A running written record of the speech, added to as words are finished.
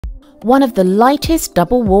One of the lightest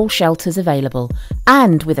double wall shelters available,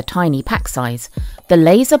 and with a tiny pack size, the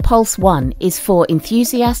Laser Pulse 1 is for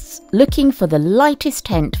enthusiasts looking for the lightest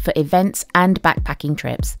tent for events and backpacking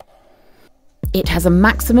trips. It has a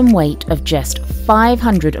maximum weight of just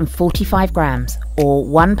 545 grams or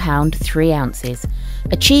 1 pound 3 ounces,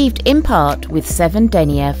 achieved in part with 7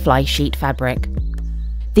 denier fly sheet fabric.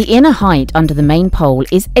 The inner height under the main pole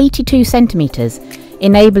is 82 centimeters,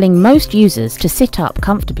 enabling most users to sit up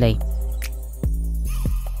comfortably.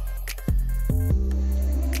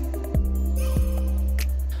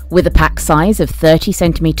 With a pack size of 30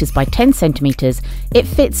 centimeters by 10 centimeters, it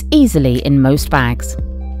fits easily in most bags.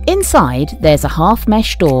 Inside, there's a half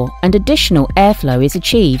mesh door and additional airflow is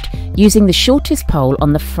achieved using the shortest pole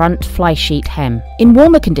on the front fly sheet hem. In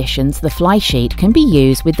warmer conditions, the fly sheet can be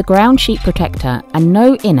used with the ground sheet protector and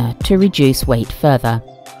no inner to reduce weight further.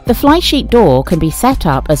 The fly sheet door can be set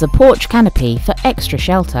up as a porch canopy for extra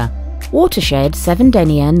shelter. Watershed 7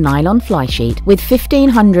 denier nylon fly sheet with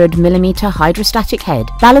 1500mm hydrostatic head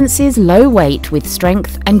balances low weight with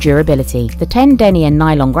strength and durability. The 10 denier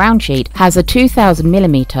nylon ground sheet has a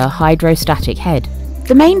 2000mm hydrostatic head.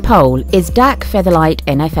 The main pole is DAC Featherlight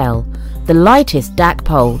NFL, the lightest DAC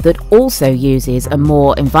pole that also uses a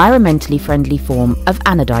more environmentally friendly form of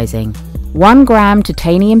anodizing. 1 gram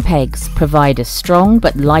titanium pegs provide a strong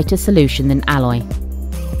but lighter solution than alloy.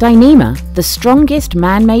 Dyneema, the strongest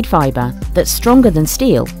man-made fibre that's stronger than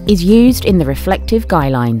steel, is used in the reflective guy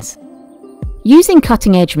lines. Using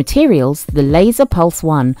cutting-edge materials, the Laser Pulse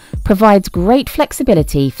 1 provides great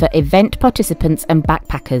flexibility for event participants and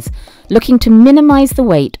backpackers looking to minimise the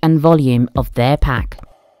weight and volume of their pack.